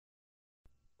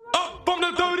from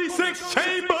the 36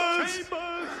 chambers.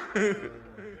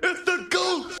 It's the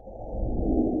ghost.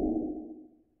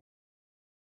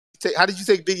 How did you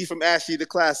take Biggie from ashy to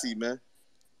classy, man?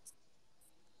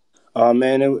 Oh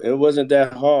man, it wasn't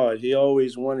that hard. He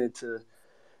always wanted to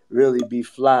really be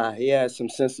fly. He had some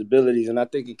sensibilities, and I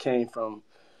think it came from,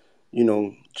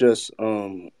 just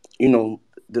the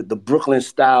Brooklyn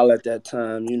style at that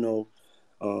time.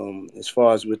 As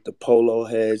far as with the polo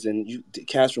heads, and the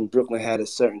cats from Brooklyn had a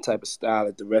certain type of style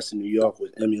that the rest of New York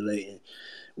was emulating,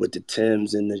 with the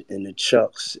Timbs and the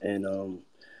Chucks and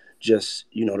just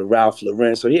the Ralph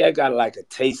Lauren. So he had got like a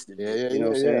taste of it. You know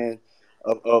what I'm saying?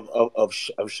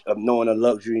 Of knowing a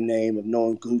luxury name, of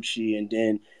knowing Gucci, and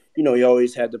then he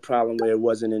always had the problem where it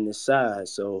wasn't in his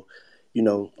size. So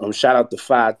shout out to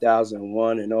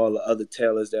 5001 and all the other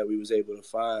tailors that we was able to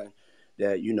find,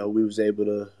 that we was able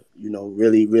to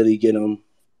really get him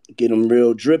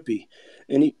real drippy.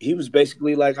 And he was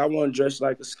basically like, I want to dress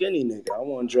like a skinny nigga. I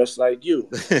want to dress like you.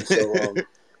 So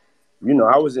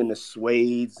I was in the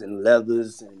suedes and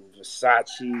leathers and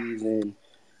Versace's, and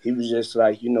he was just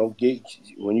like,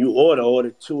 when you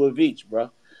order 2 of each,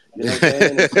 bro. You know what I'm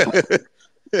saying?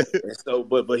 And so,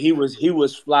 but he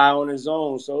was fly on his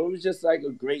own. So it was just like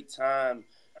a great time,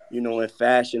 in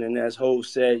fashion. And as Ho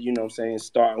said,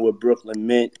 starting with Brooklyn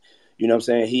Mint,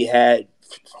 he had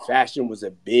fashion was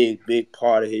a big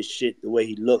part of his shit, the way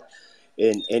he looked,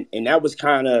 and that was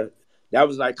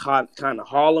like kind of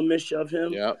Harlemish of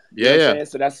him. Yeah. You know what I'm saying?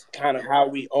 So that's kind of how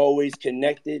we always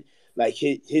connected. Like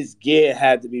his gear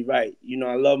had to be right.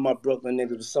 I love my Brooklyn niggas,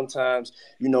 but sometimes,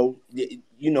 y'all.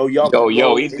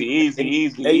 Yo, easy.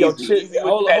 Hey, yo, Easy with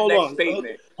hold that on. next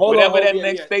statement. Hold Whatever on, that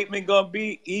next statement gonna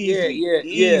be,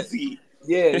 easy.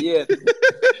 Yeah.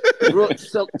 Brooke,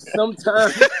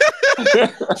 sometimes.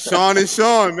 Sean and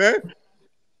Sean, man.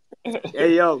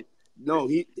 Hey, yo, no,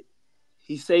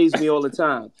 he saves me all the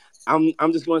time.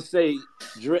 I'm just gonna say,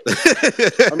 I'm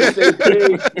gonna say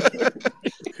Big.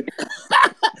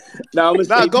 Now I'm gonna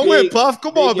say go Big, in, Puff.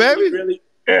 Come on, baby. Really,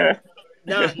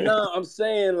 I'm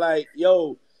saying, like,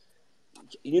 yo,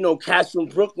 cats from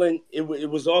Brooklyn, it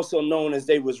was also known as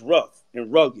they was rough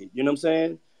and rugged. You know what I'm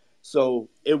saying? So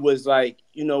it was like,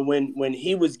 when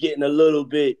he was getting a little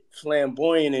bit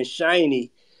flamboyant and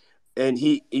shiny, and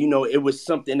he, it was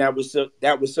something that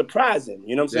was surprising.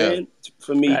 You know what I'm saying?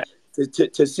 For me.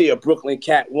 To see a Brooklyn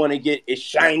cat want to get as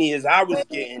shiny as I was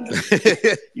getting,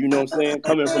 you know what I'm saying,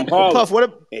 coming from Harlem. Puff,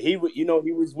 and he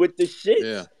was with the shits.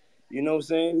 Yeah. You know what I'm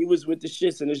saying? He was with the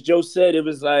shits. And as Joe said, it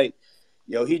was like,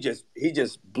 yo, he just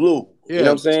blew. Yeah. You know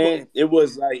what I'm saying? It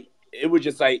was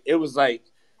like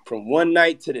from one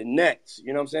night to the next.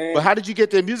 You know what I'm saying? But how did you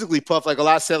get there musically, Puff? Like a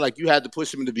lot said, like you had to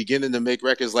push him in the beginning to make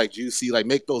records like Juicy, like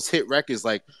make those hit records.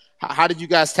 Like how did you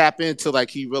guys tap into, like,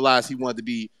 he realized he wanted to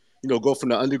be, go from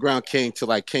the underground king to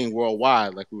like king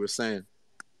worldwide, like we were saying?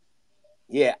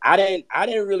 Yeah, I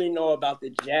didn't really know about the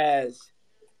jazz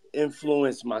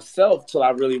influence myself till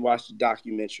I really watched the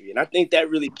documentary. And I think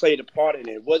that really played a part in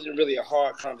it. It wasn't really a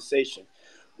hard conversation.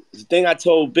 The thing I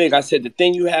told Big, I said, the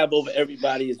thing you have over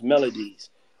everybody is melodies,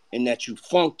 and that you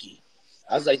funky.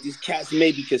 I was like, these cats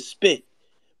maybe could spit,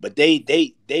 but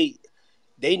they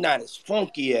not as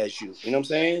funky as you. You know what I'm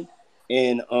saying?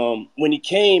 And when he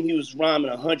came, he was rhyming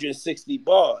 160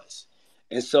 bars.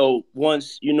 And so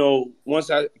once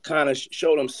I kind of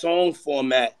showed him song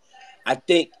format, I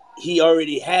think he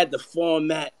already had the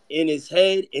format in his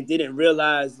head and didn't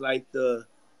realize like he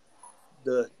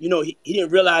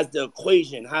didn't realize the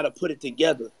equation, how to put it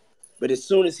together. But as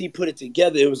soon as he put it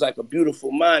together, it was like a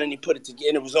beautiful mind, and he put it together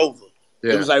and it was over.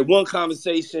 Yeah. It was like one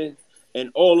conversation,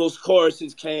 and all those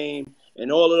choruses came,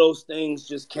 and all of those things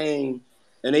just came,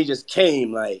 and they just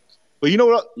came like. But you know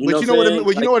what?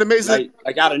 What amazes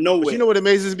like out of nowhere. But you know what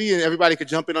amazes me, and everybody could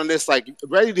jump in on this. Like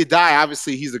Ready to Die,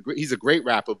 obviously he's a great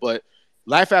rapper, but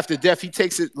Life After Death, he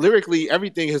takes it lyrically.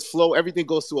 Everything, his flow, everything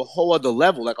goes to a whole other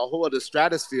level, like a whole other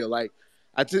stratosphere. Like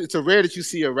it's a rare that you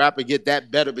see a rapper get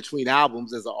that better between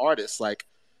albums as an artist. Like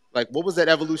what was that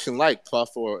evolution like,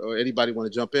 Puff, or anybody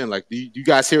want to jump in? Like, do you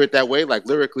guys hear it that way? Like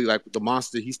lyrically, like the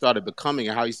monster he started becoming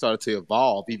and how he started to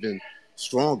evolve even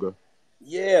stronger.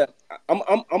 Yeah, I'm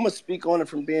gonna speak on it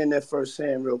from being there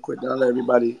firsthand real quick. Then I'll let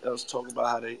everybody else talk about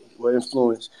how they were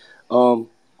influenced.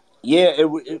 Yeah, it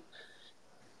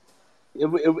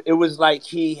was like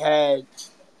he had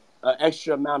an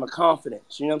extra amount of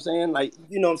confidence. You know what I'm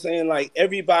saying? Like, like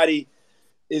everybody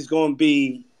is gonna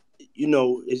be,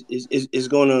 is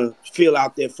gonna feel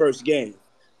out their first game.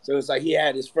 So it's like he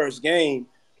had his first game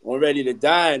on Ready to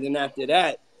Die, and then after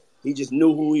that, he just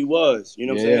knew who he was. You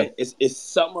know what I'm saying? It's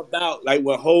something about, like,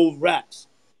 when Hov raps,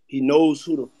 he knows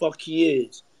who the fuck he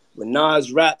is. When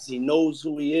Nas raps, he knows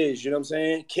who he is. You know what I'm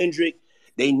saying? Kendrick,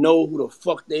 they know who the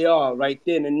fuck they are right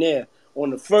then and there. On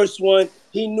the first one,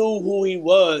 he knew who he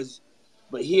was,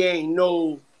 but he ain't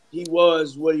know he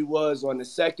was what he was on the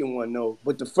second one, though.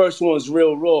 But the first one was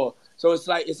real raw. So it's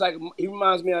like he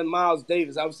reminds me of Miles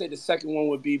Davis. I would say the second one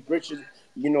would be Bitches,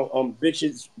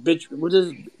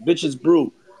 Bitches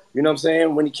Brew. You know what I'm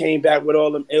saying? When he came back with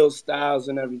all them ill styles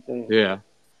and everything. Yeah.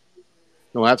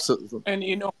 No, absolutely.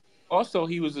 And also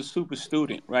he was a super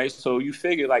student, right? So you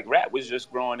figure like rap was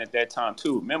just growing at that time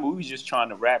too. Remember, we was just trying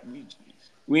to rap.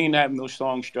 We ain't have no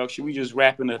song structure. We just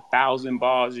rapping 1,000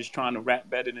 bars, just trying to rap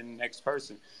better than the next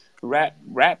person. Rap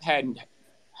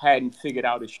hadn't figured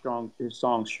out his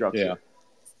song structure. Yeah.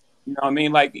 You know what I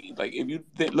mean? Like if you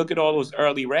look at all those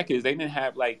early records, they didn't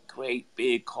have like great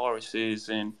big choruses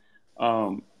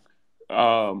um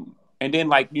and then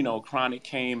like Chronic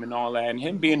came and all that, and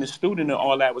him being a student and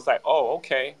all that was like, oh,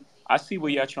 okay, I see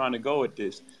where y'all trying to go with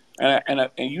this,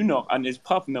 and his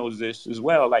Puff knows this as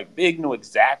well. Like Big knew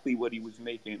exactly what he was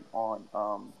making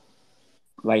on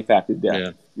Life After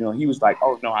Death. Yeah. He was like,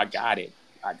 oh no, I got it.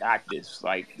 I got this.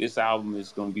 Like this album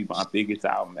is gonna be my biggest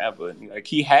album ever. And, like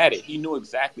he had it. He knew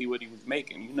exactly what he was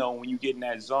making. When you get in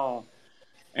that zone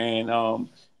and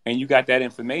you got that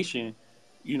information,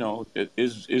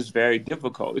 is very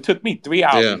difficult. It took me 3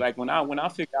 hours. Yeah. Like when I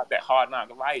figured out that Hard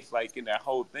Knock Life, like in that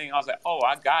whole thing, I was like, oh,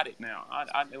 I got it now.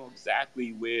 I know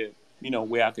exactly where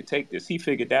I could take this. He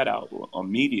figured that out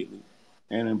immediately.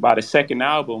 And then by the second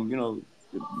album,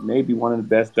 maybe one of the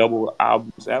best double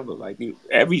albums ever. Like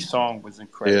every song was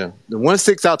incredible. Yeah, the one that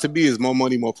sticks out to me is More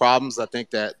Money, More Problems. I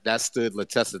think that stood the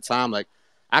test of time. Like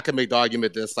I could make the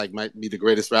argument that's like might be the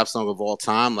greatest rap song of all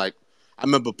time. Like I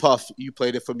remember Puff, you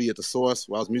played it for me at the Source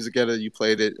while I was music editor. You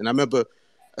played it, and I remember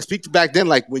I speak back then,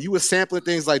 like when you were sampling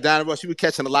things like Diana Ross, you were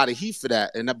catching a lot of heat for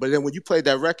that. But then when you played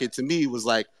that record, to me, it was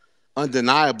like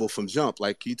undeniable from jump.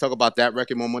 Like, can you talk about that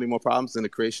record, More Money, More Problems, and the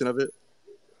creation of it?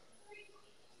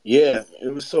 Yeah,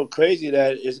 it was so crazy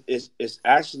that it's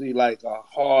actually like a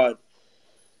hard.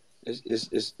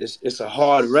 It's a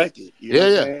hard record. You know what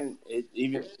I'm saying?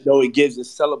 Even though it gives it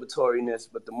celebratoriness,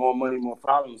 but the More Money, More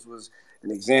Problems was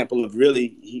an example of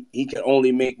really he could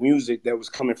only make music that was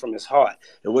coming from his heart.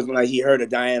 It wasn't like he heard a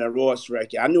Diana Ross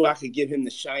record. I knew I could give him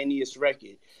the shiniest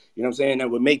record. You know what I'm saying? That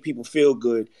would make people feel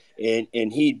good, and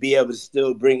he'd be able to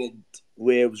still bring it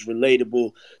where it was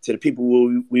relatable to the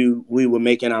people we were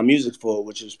making our music for,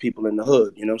 which is people in the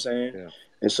hood. You know what I'm saying? Yeah.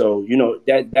 And so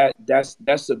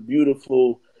that's a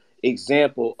beautiful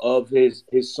example of his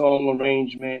song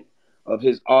arrangement, of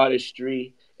his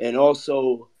artistry, and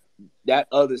also that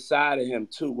other side of him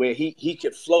too, where he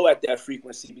could flow at that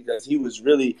frequency because he was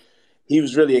really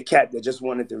a cat that just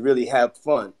wanted to really have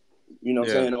fun. You know what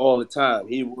I'm saying? All the time.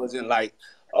 He wasn't like,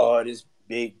 oh, this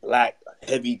big, black,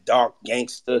 heavy, dark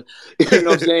gangster. You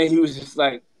know what I'm saying? He was just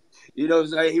like, you know what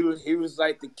I'm saying? He was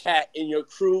like the cat in your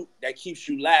crew that keeps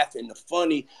you laughing, the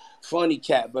funny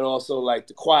cat, but also like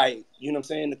the quiet, you know what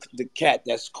I'm saying? The cat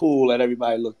that's cool that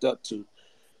everybody looked up to.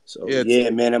 So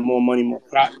man, that More Money,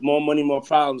 More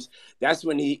Problems. That's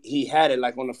when he had it.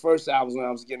 Like on the first album when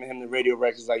I was giving him the radio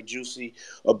records like Juicy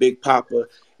or Big Papa.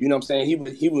 You know what I'm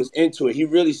saying? He was into it. He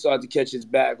really started to catch his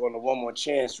bag on the One More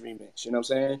Chance remix. You know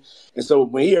what I'm saying? And so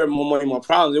when he heard More Money, More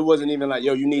Problems, it wasn't even like,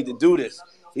 yo, you need to do this.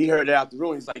 He heard it out the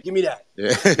room. He's like, give me that.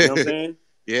 Yeah. You know what I'm saying?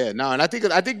 Yeah, no, and I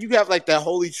think you have like that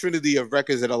holy trinity of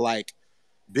records that are like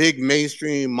big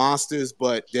mainstream monsters,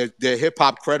 but they're hip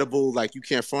hop credible. Like you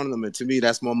can't front them. And to me,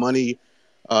 that's More Money,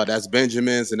 that's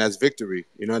Benjamin's, and that's Victory.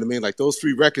 You know what I mean? Like those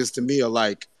 3 records to me are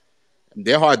like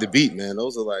they're hard to beat, man.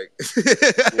 Those are like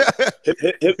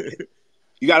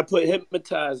you got to put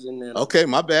Hypnotize in there. Okay,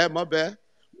 my bad.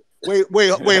 Wait,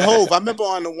 Hov. I remember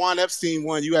on the Juan Epstein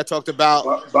one you had talked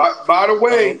about. By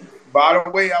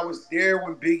the way, I was there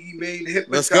when Biggie made Hypnotize.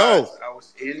 Let's go. I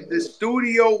was in the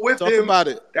studio with him. Talk about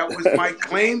it. That was my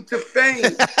claim to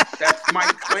fame. That's my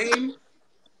claim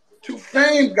to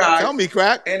fame, guys. Tell me,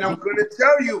 Crack. And I'm gonna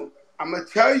tell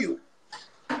you.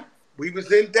 We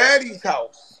was in Daddy's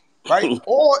house, right?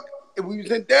 Or we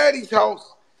was in Daddy's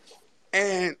house,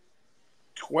 and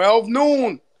 12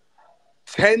 noon.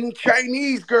 10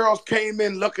 Chinese girls came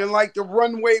in looking like the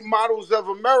runway models of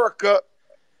America.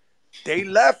 They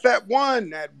left at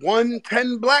 1. At 1,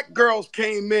 10 black girls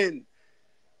came in.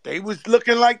 They was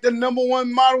looking like the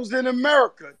 #1 models in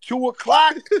America. 2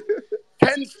 o'clock,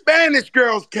 10 Spanish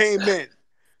girls came in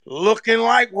looking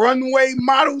like runway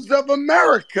models of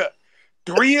America.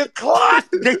 3 o'clock.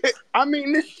 I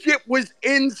mean, this shit was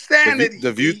insanity.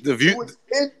 The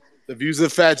views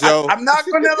of Fat Joe. I'm not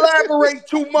going to elaborate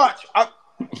too much.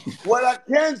 What I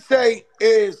can say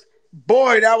is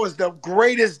Boy, that was the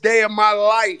greatest day of my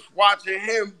life watching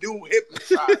him do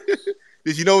Hypnotize.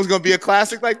 Did you know it was gonna be a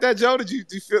classic like that, Joe? Did you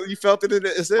feel you felt it in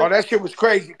it? Oh, that shit was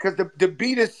crazy because the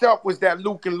beat itself was that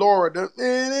Luke and Laura.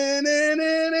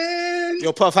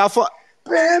 Yo, Puff, how far?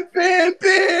 That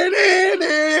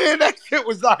shit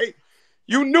was like,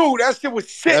 you knew that shit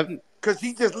was sick because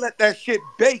he just let that shit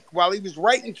bake while he was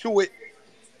writing to it.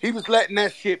 He was letting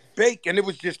that shit bake, and it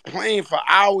was just playing for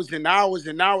hours and hours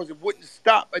and hours. It wouldn't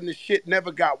stop, and the shit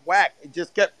never got whacked. It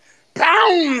just kept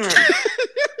pound,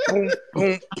 boom,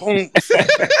 boom, boom,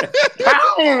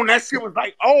 pound. That shit was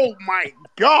like, oh my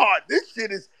god, this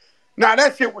shit is. Nah,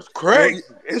 that shit was crazy.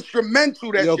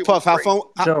 Instrumental. That yo, shit Puff, was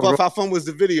crazy. Puff, how fun was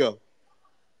the video?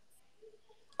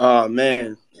 Oh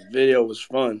man, the video was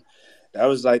fun. That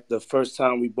was like the first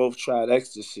time we both tried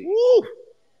ecstasy. Woo.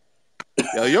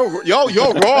 Yo,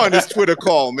 raw on this Twitter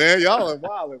call, man. Y'all are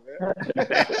wilding, man.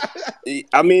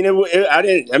 I mean, I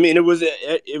didn't. I mean, it was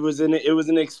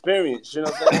an experience. You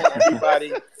know what I'm saying?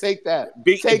 Everybody take that.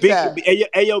 Take that.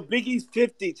 Hey, yo, Biggie's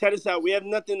 50. Check this out. We have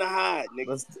nothing to hide,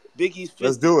 nigga. Biggie's 50.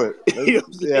 Let's do it. You know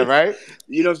yeah, right.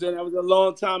 You know what I'm saying? That was a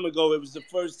long time ago. It was the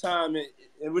first time.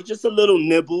 It was just a little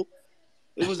nibble.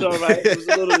 It was all right. It was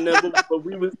a little nibble, but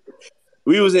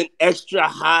we was in extra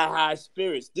high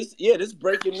spirits. This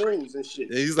breaking news and shit.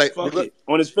 Yeah, he's like, fuck it.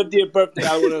 On his 50th birthday,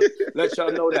 I want to let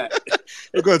y'all know that.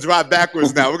 We're gonna drive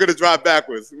backwards now. We're gonna drive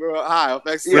backwards. We're high up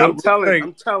next. Yeah, I'm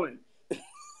telling.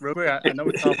 Real quick, I know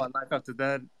we talk about Life After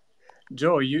Death.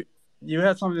 Joe, you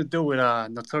had something to do with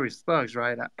Notorious Thugs,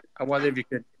 right? I wonder if you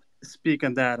could speak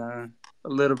on that a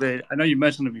little bit. I know you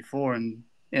mentioned it before in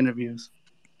interviews.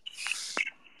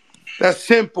 That's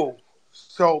simple.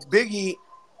 So Biggie,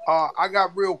 I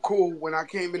got real cool when I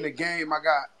came in the game. I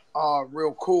got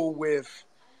real cool with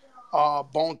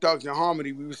Bone Thugs and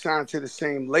Harmony. We were signed to the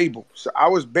same label. So I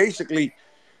was basically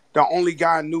the only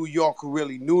guy in New York who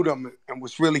really knew them and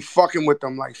was really fucking with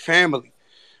them like family.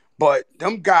 But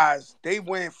them guys, they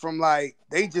went from like,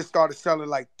 they just started selling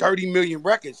like 30 million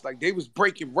records. Like they was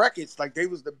breaking records. Like they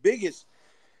was the biggest.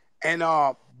 And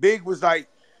Big was like,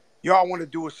 y'all want to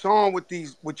do a song with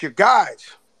your guys.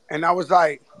 And I was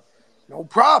like, no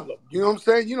problem. You know what I'm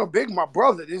saying? You know, Big, my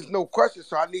brother, there's no question.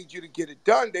 So I need you to get it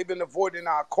done. They've been avoiding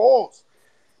our calls.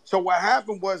 So what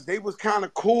happened was they was kind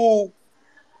of cool.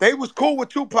 They was cool with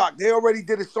Tupac. They already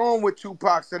did a song with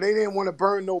Tupac, so they didn't want to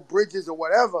burn no bridges or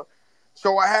whatever.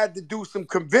 So I had to do some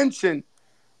convincing.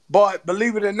 But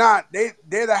believe it or not, they're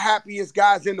the happiest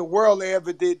guys in the world. They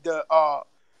ever did the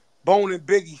Bone and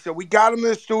Biggie. So we got them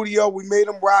in the studio. We made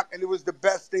them rock, and it was the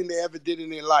best thing they ever did in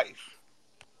their life.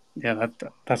 Yeah,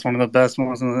 that's one of the best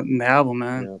ones in the album,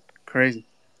 man. Yeah. Crazy.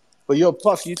 But yo,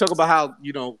 Puff, you talk about how,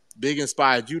 you know, Big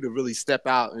inspired you to really step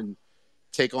out and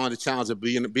take on the challenge of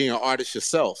being an artist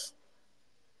yourself.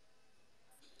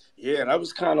 Yeah, that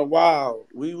was kind of wild.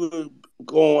 We were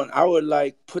I would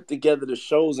like put together the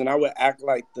shows and I would act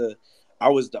like I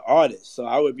was the artist. So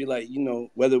I would be like, you know,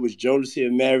 whether it was Jodeci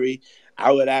or Mary,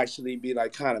 I would actually be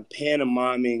like kind of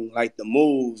pantomiming like the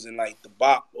moves and like the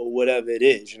bop or whatever it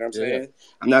is. You know what I'm saying?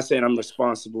 I'm not saying I'm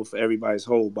responsible for everybody's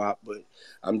whole bop, but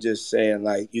I'm just saying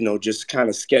like, you know, just kind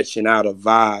of sketching out a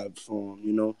vibe for him,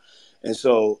 you know? And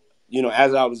so, you know,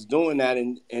 as I was doing that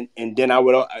and then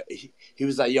he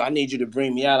was like, yo, I need you to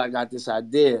bring me out. I got this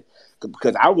idea.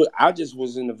 Because I just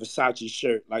was in the Versace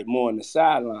shirt, like more on the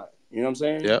sideline. You know what I'm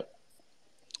saying? Yep.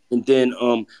 And then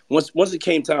once it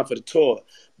came time for the tour,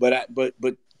 but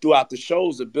throughout the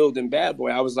shows of Building Bad Boy,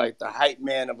 I was like the hype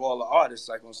man of all the artists,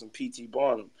 like on some P.T.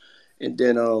 Barnum. And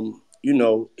then you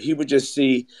know, he would just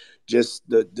see just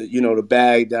the you know, the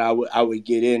bag that I would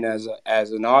get in as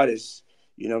an artist,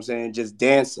 you know what I'm saying, just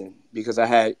dancing, because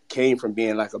I came from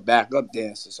being like a backup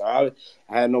dancer. So I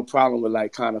had no problem with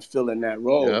like kind of filling that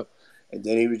role. Yep. And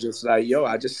then he was just like, yo,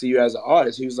 I just see you as an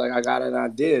artist. He was like, I got an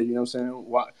idea, you know what I'm saying?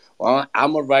 Well,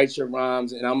 I'm going to write your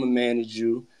rhymes and I'm going to manage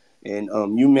you. And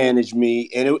you manage me.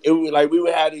 And it was like, we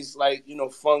would have these like, you know,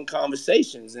 fun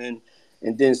conversations. And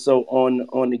then so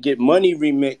on the Get Money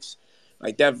remix,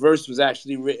 like that verse was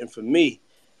actually written for me.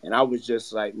 And I was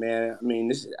just like, man, I mean,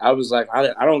 I was like,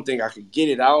 I don't think I could get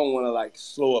it. I don't want to like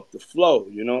slow up the flow,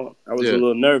 you know? I was a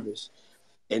little nervous.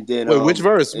 And then wait, which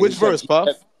verse? Which verse, Puff?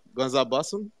 Guns Out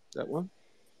Bustin'? That one?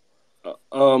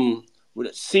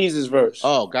 With Caesar's verse.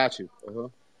 Oh, got you. Uh-huh.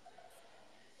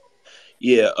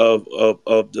 Yeah, of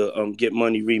the Get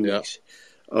Money remix.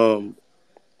 Yep.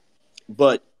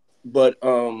 But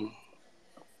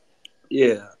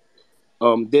yeah.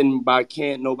 Then by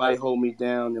Can't Nobody Hold Me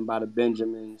Down and by the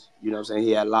Benjamins, you know what I'm saying,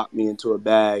 he had locked me into a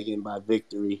bag, and by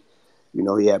Victory, you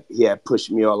know, he had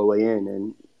pushed me all the way in,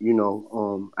 and you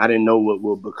know, I didn't know what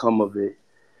would become of it.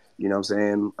 You know what I'm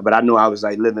saying? But I knew I was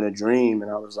like living a dream, and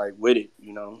I was like with it.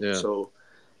 You know, Yeah. so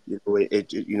it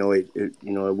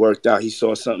worked out. He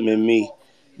saw something in me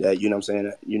that you know what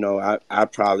I'm saying. I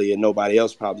probably and nobody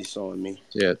else probably saw in me.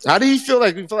 Yeah. How do you feel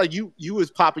like? You feel like you was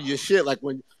popping your shit like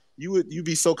when you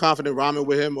be so confident rhyming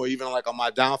with him, or even like on My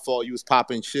Downfall, you was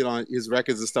popping shit on his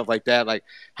records and stuff like that. Like,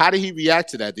 how did he react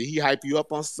to that? Did he hype you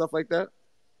up on stuff like that?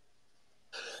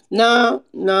 Nah.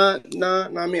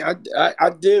 I mean, I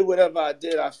did whatever I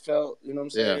did. I felt, you know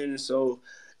what I'm Yeah. saying. So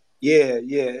yeah.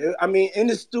 I mean, in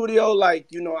the studio, like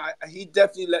he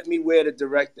definitely let me wear the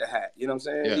director hat. You know what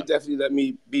I'm saying. He Yeah. definitely let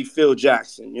me be Phil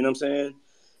Jackson. You know what I'm saying.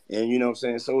 And you know what I'm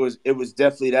saying. So it was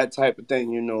definitely that type of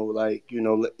thing. Like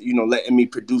letting me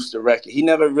produce the record. He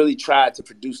never really tried to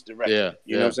produce the record. Yeah.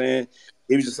 You know what Yeah. I'm saying.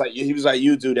 He was like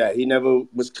you do that. He never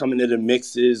was coming to the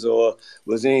mixes or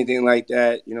was anything like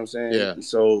that. You know what I'm saying. Yeah. And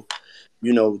so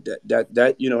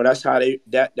that's how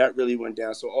that really went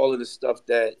down. So all of the stuff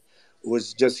that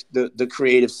was just the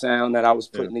creative sound that I was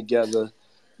Yeah. putting together,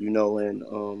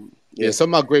 and Yeah, yeah.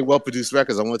 some of my great, well-produced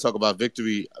records. I want to talk about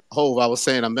Victory. Hove, I was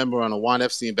saying, I remember on a Juan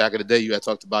F scene back in the day, you had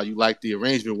talked about you liked the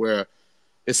arrangement where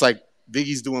it's like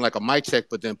Biggie's doing like a mic check,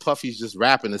 but then Puffy's just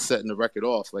rapping and setting the record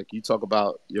off. Like, you talk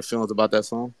about your feelings about that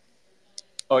song?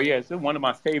 Oh yeah, it's one of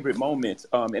my favorite moments.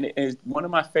 And it's one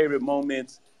of my favorite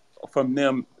moments from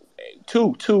them.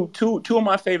 Two of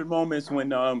my favorite moments when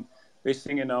they're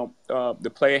singing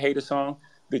the Player Hater song.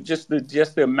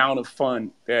 The amount of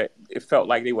fun that it felt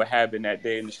like they were having that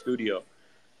day in the studio,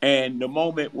 and the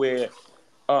moment where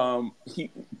he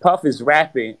Puff is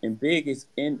rapping and Big is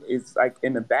like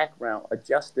in the background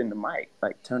adjusting the mic,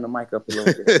 like turn the mic up a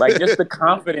little bit, like just the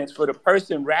confidence for the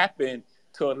person rapping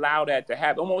to allow that to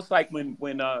happen. Almost like when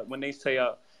they say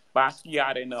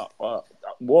Basquiat and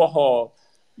Warhol,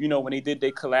 when they did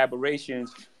their collaborations,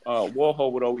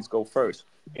 Warhol would always go first,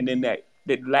 and then that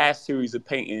last series of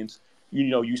paintings,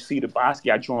 you see the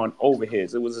Basquiat drawing over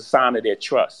his. It was a sign of their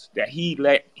trust that he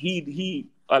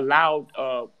allowed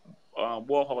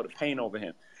Warhol to paint over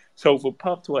him. So for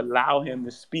Puff to allow him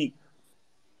to speak,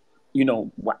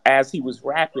 as he was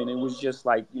rapping, it was just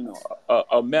like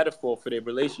a metaphor for their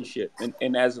relationship.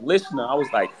 And as a listener, I was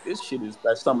like, this shit is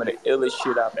like some of the illest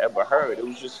shit I've ever heard. It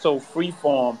was just so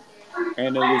freeform,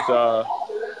 and it was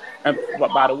And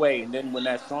but by the way, and then when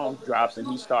that song drops and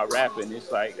he start rapping,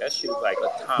 it's like that shit is like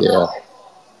atomic. Yeah.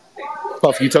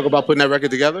 Puff, you talk about putting that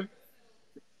record together?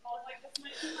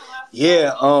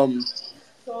 Yeah.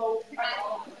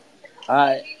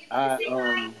 I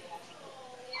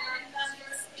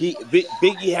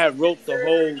Biggie had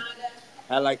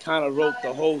like kind of wrote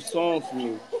the whole song for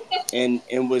me, and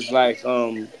was like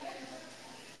go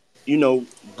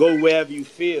wherever you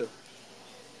feel.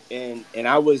 And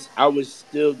I was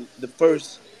still the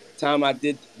first time I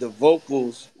did the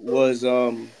vocals was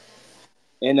in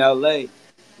LA,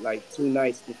 like 2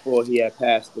 nights before he had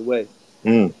passed away.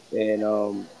 Mm. And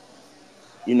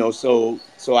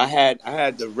so I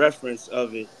had the reference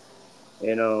of it.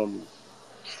 And I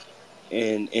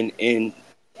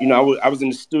was in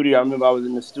the studio. I remember I was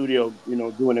in the studio,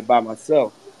 doing it by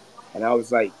myself. And I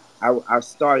was like, I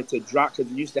started to drop because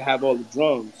it used to have all the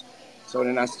drums. So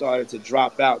then I started to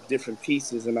drop out different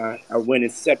pieces, and I went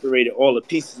and separated all the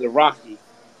pieces of Rocky,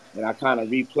 and I kind of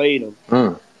replayed them.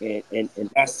 Mm. And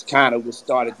that's kind of what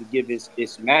started to give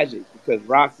its magic, because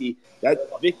Rocky, that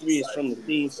Victory is from the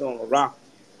theme song of Rocky.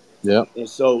 Yeah. And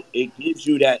so it gives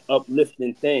you that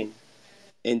uplifting thing.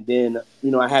 And then,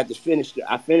 I finished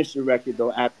the record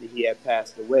though after he had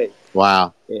passed away.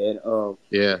 Wow. And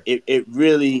Yeah. it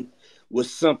really was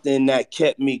something that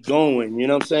kept me going. You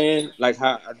know what I'm saying? Like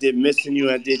how I did Missing You,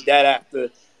 I did that after,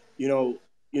 you know,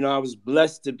 I was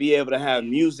blessed to be able to have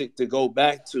music to go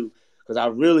back to, because I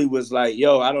really was like,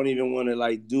 yo, I don't even want to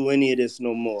like do any of this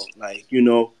no more. Like,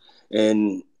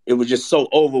 and it was just so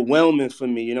overwhelming for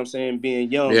me, you know what I'm saying, being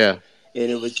young. Yeah.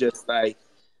 And it was just like,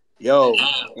 yo.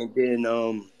 And then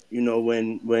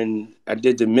when I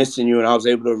did the Missing You and I was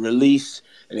able to release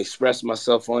and express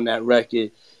myself on that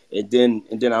record, and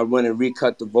then I went and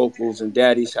recut the vocals in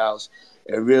Daddy's House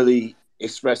and really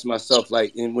expressed myself.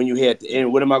 Like, and when you hear at the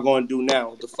end, what am I going to do now?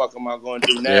 What the fuck am I going to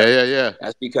do Yeah. now? Yeah. Yeah.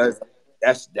 That's because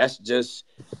that's just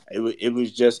it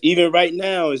was just, even right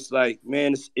now, it's like,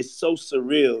 man, it's so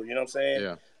surreal. You know what I'm saying?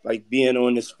 Yeah. Like being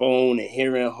on this phone and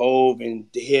hearing Hove and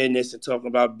hearing this and talking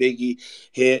about Biggie,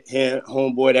 hearing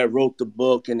homeboy that wrote the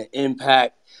book and the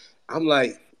impact. I'm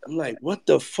like, what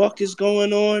the fuck is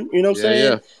going on? You know what I'm Yeah. Yeah.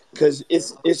 saying? Because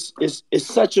it's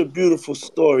such a beautiful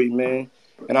story, man.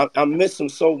 And I miss him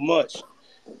so much,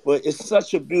 but it's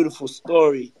such a beautiful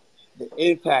story. The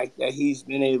impact that he's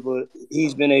been able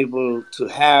to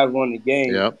have on the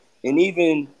game, Yeah. and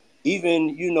even even,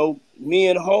 me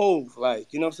and Hove,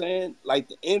 like, you know what I'm saying? Like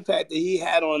the impact that he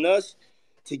had on us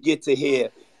to get to here.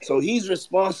 So he's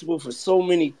responsible for so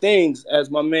many things,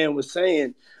 as my man was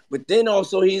saying. But then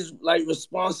also he's like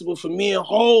responsible for me and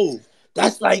Hove.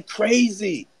 That's like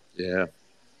crazy. Yeah.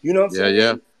 You know what I'm Yeah. Yeah.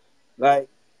 saying? Like,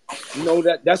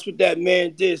 that's what that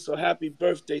man did. So happy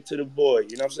birthday to the boy.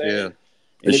 You know what I'm Yeah. saying?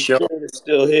 For And his sure. spirit is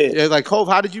still here. Yeah, like Hove,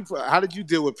 how did you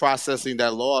deal with processing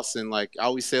that loss? And like I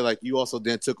always say, like you also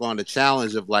then took on the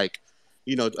challenge of like,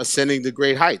 ascending to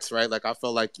great heights, right? Like I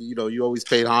felt like you always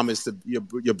paid homage to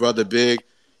your brother Big,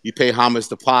 you pay homage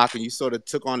to Pac, and you sort of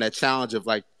took on that challenge of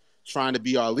like trying to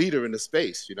be our leader in the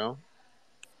space.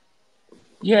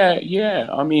 Yeah, yeah.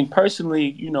 I mean,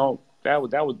 personally,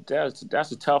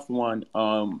 that's a tough one.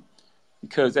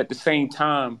 Because at the same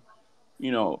time,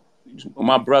 you know,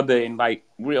 my brother in like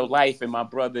real life and my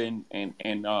brother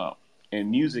in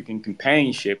music and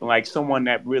companionship and like someone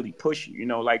that really push you,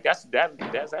 like that's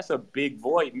a big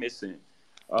void missing.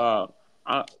 Uh,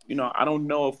 I don't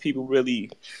know if people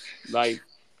really like,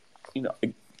 you know,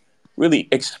 really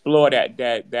explore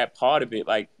that part of it,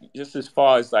 like just as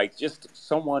far as like just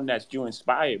someone that's you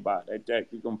inspired by that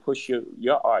you can push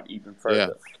your art even Yeah.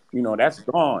 further. That's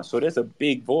gone, so there's a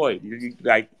big void.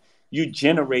 Like you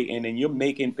generating and you're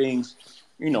making things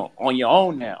on your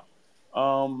own now.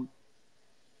 um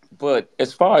but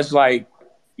as far as like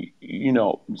you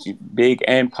know Big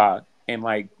Empire and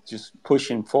like just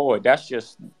pushing forward, that's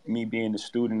just me being a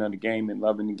student of the game and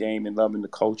loving the game and loving the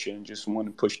culture and just want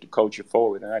to push the culture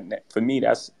forward. And for me,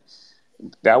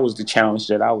 that was the challenge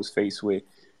that I was faced with.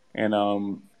 And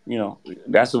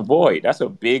that's a void. That's a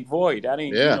big void. That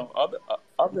ain't Yeah.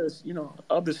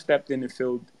 others stepped in and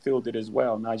filled it as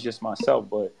well, not just myself.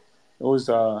 But it was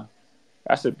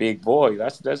that's a big void.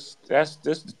 That's the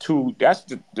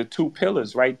two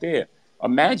pillars right there.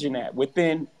 Imagine that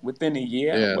within a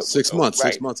year. Yeah. 6 months,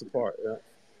 six Right? months apart. Yeah.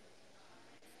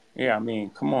 Yeah, I mean,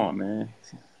 come on, man.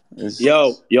 It's,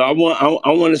 Yo, I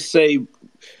want to say,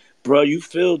 bro, you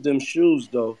filled them shoes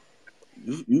though.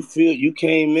 You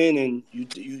came in and you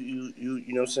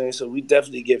know what I'm saying. So we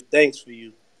definitely give thanks for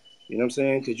you. You know what I'm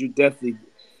saying? Because you definitely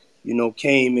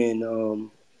came in.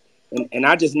 And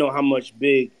I just know how much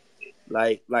Big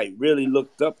like really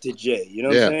looked up to Jay. You know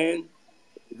what I'm Yeah. saying?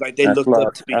 Like they that's looked love.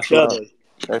 up to That's each love. other.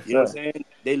 That's You know what sure. I'm saying?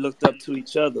 They looked up to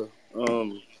each other.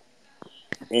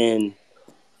 And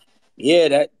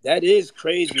yeah, that is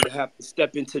crazy to have to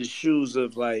step into the shoes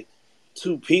of like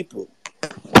two people,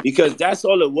 because that's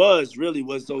all it was really,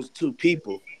 was those two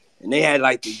people. And they had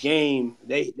like the game,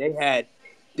 they had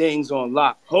things on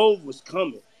lock. Hove was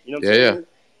coming, you know what I'm Yeah. Yeah. saying?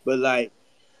 But like,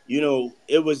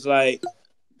 it was like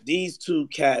these two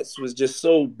cats was just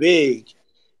so big,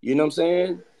 you know what I'm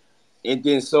saying? And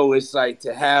then so it's like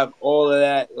to have all of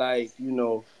that, like,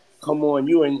 come on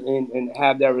you, and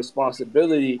have that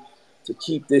responsibility to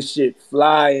keep this shit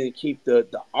fly and keep the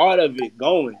art of it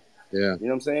going. Yeah. You know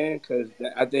what I'm saying? Because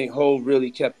I think Hove really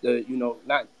kept the,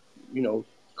 not, you know,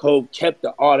 Hove kept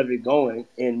the art of it going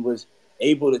and was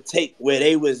able to take where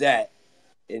they was at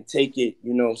and take it,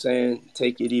 you know what I'm saying?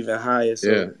 Take it even higher. So,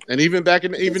 Yeah, you and even back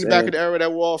in know what I'm the saying? era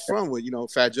that we're all from, with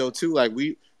Fat Joe too. Like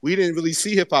we didn't really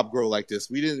see hip hop grow like this.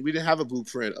 We didn't have a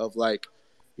blueprint of like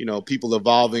people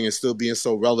evolving and still being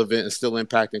so relevant and still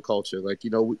impacting culture. Like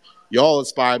y'all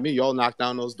inspired me. Y'all knocked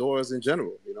down those doors in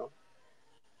general.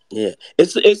 Yeah,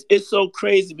 it's so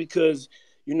crazy because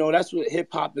that's what hip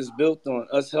hop is built on,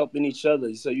 us helping each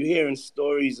other. So you're hearing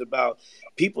stories about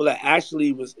people that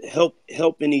actually was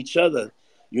helping each other.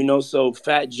 So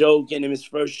Fat Joe getting him his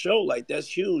first show, like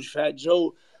that's huge. Fat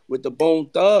Joe with the Bone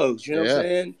Thugs, you know what I'm Yeah,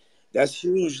 saying? That's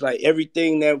huge. Like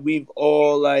everything that we've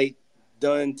all like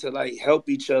done to like help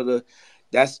each other.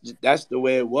 That's the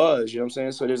way it was. You know what I'm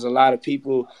saying? So there's a lot of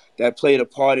people that played a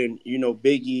part in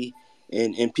Biggie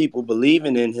and people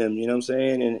believing in him, you know what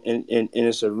I'm saying? And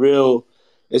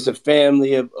it's a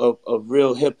family of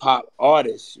real hip hop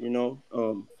artists, and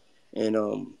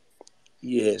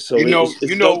yeah, so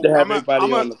it's dope to have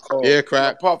everybody on the yeah, call.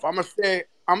 crack. Puff. I'm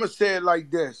gonna say it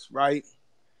like this, right?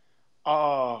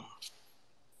 Uh,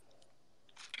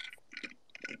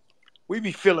 we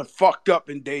be feeling fucked up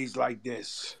in days like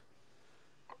this,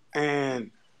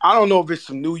 and I don't know if it's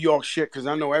some New York shit because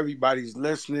I know everybody's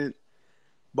listening,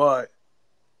 but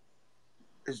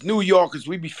as New Yorkers,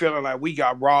 we be feeling like we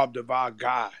got robbed of our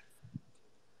God.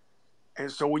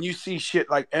 And so when you see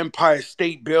shit like Empire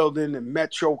State Building and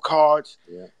Metro cards,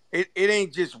 Yeah, it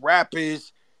ain't just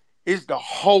rappers, it's the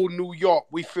whole New York.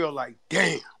 We feel like,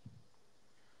 damn,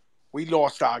 we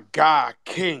lost our guy,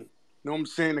 King. You know what I'm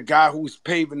saying? The guy who's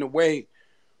paving the way,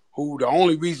 who the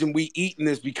only reason we eating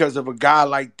is because of a guy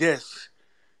like this.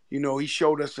 You know, he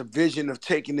showed us a vision of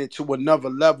taking it to another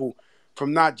level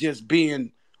from not just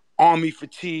being army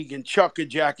fatigue and chucker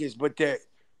jackets, but that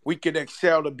we could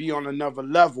excel to be on another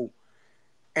level.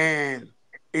 And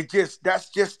that's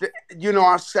just the,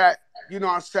 I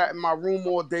sat in my room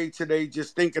all day today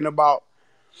just thinking about,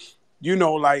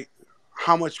 like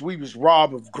how much we was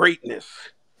robbed of greatness.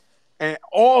 And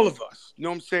all of us, you know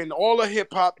what I'm saying? All of hip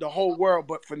hop, the whole world,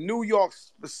 but for New York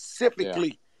Yeah.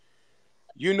 specifically,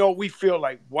 we feel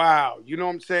like, wow, you know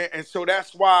what I'm saying? And so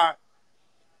that's why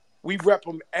we rep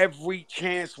him every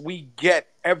chance we get,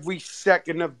 every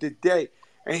second of the day.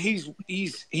 And he's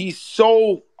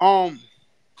so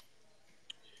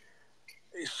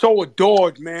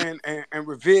adored, man, and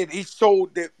revered. He's so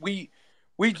that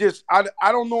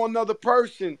I don't know another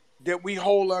person that we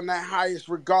hold on that highest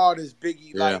regard as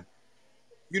Biggie. Yeah. Like,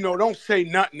 don't say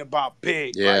nothing about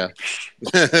Big. Yeah.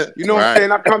 Like, you know what I'm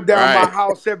saying? I come down my Right.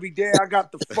 house every day. I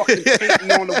got the fucking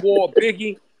painting on the wall.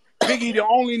 Biggie, the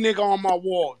only nigga on my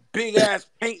wall. Big ass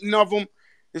painting of him.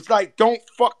 It's like, don't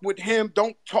fuck with him.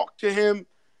 Don't talk to him.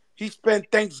 He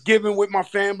spent Thanksgiving with my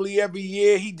family every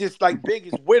year. He just like Big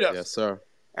is with us. Yes, sir.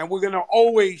 And we're gonna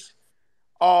always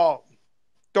throw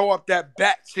up that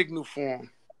bat signal for him.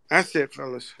 That's it,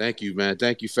 fellas. Thank you, man.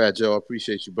 Thank you, Fat Joe. I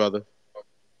appreciate you, brother.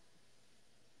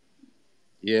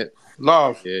 Yeah.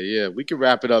 Love. Yeah. We can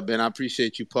wrap it up, man. I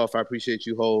appreciate you, Puff. I appreciate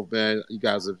you, Hov, man. You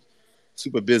guys are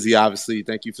super busy, obviously.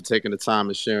 Thank you for taking the time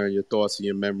and sharing your thoughts and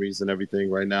your memories and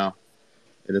everything right now.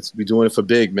 And we doing it for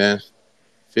Big, man.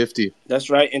 50. That's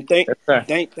right. And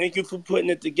thank you for putting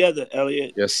it together,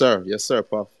 Elliot. Yes, sir. Yes, sir,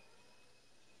 Puff.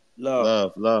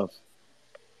 Love.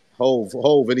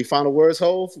 Hov. Any final words,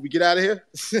 Hov? We get out of here?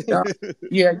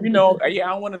 Yeah, I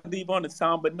don't want to leave on the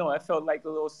somber, but no, I felt like a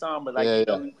little somber, like,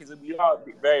 because we are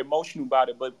very emotional about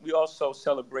it, but we also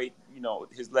celebrate,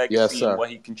 his legacy and what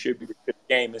he contributed to the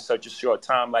game in such a short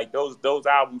time. Like those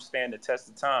albums stand the test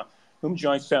of time. Them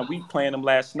joints, we playing them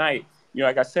last night.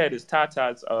 Like I said, it's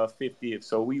Tata's 50th,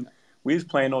 so we was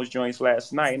playing those joints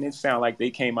last night, and it sounded like they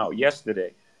came out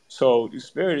yesterday. So the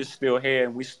spirit is still here,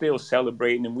 and we still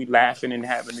celebrating, and we laughing and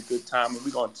having a good time, and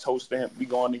we're gonna toast him. We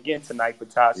going again tonight for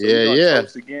Todd. So we're gonna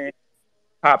toast again,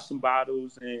 pop some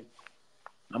bottles, and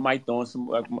I might throw in some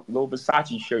little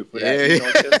Versace shirt for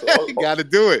that. You got to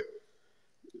do it.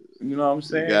 You know what I'm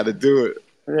saying? You got to do it.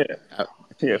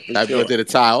 Yeah. Happy birthday to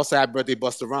Ty. Also, happy birthday,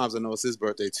 Busta Rhymes. I know it's his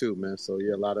birthday too, man. So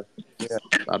yeah, a lot of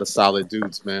solid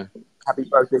dudes, man. Happy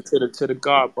birthday to the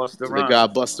God Busta Rhymes. The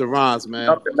God Busta Rhymes, man.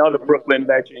 Another Brooklyn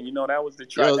legend. That was the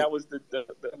track. That was the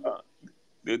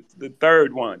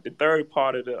third one. The third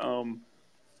part of the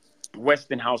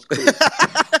Weston House crew.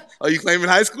 Oh, you claiming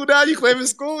high school now? You claiming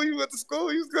school? You went to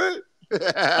school? You was good?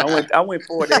 I went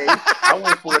 4 days.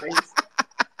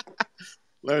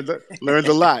 Learned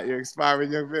a lot. You're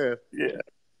inspiring young man. Yeah.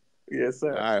 Yes,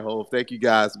 sir. All right, Hov. Thank you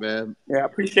guys, man. Yeah, I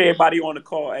appreciate everybody on the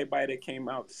call, everybody that came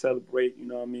out to celebrate,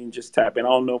 just tap in. I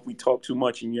don't know if we talk too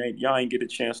much and y'all ain't get a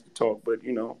chance to talk, but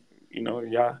y'all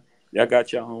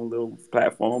got your own little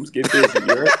platforms. Get busy,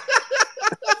 you heard?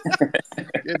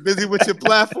 Get busy with your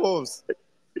platforms.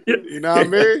 You know what I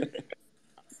mean?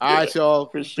 All right, y'all.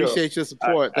 For sure. Appreciate your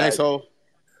support. Thanks, Hov.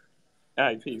 All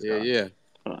right, peace. Yeah.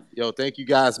 Yo, thank you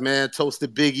guys, man. Toast to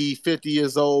Biggie, 50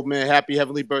 years old, man. Happy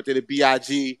heavenly birthday to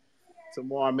BIG.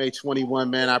 Tomorrow, May 21,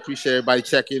 man. I appreciate everybody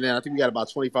checking in. I think we got about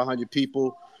 2,500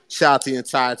 people. Shout out to the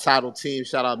entire title team.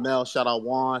 Shout out Mel. Shout out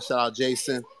Juan. Shout out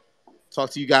Jason. Talk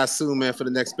to you guys soon, man, for the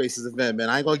next Spaces event, man.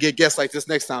 I ain't going to get guests like this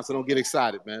next time, so don't get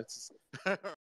excited, man.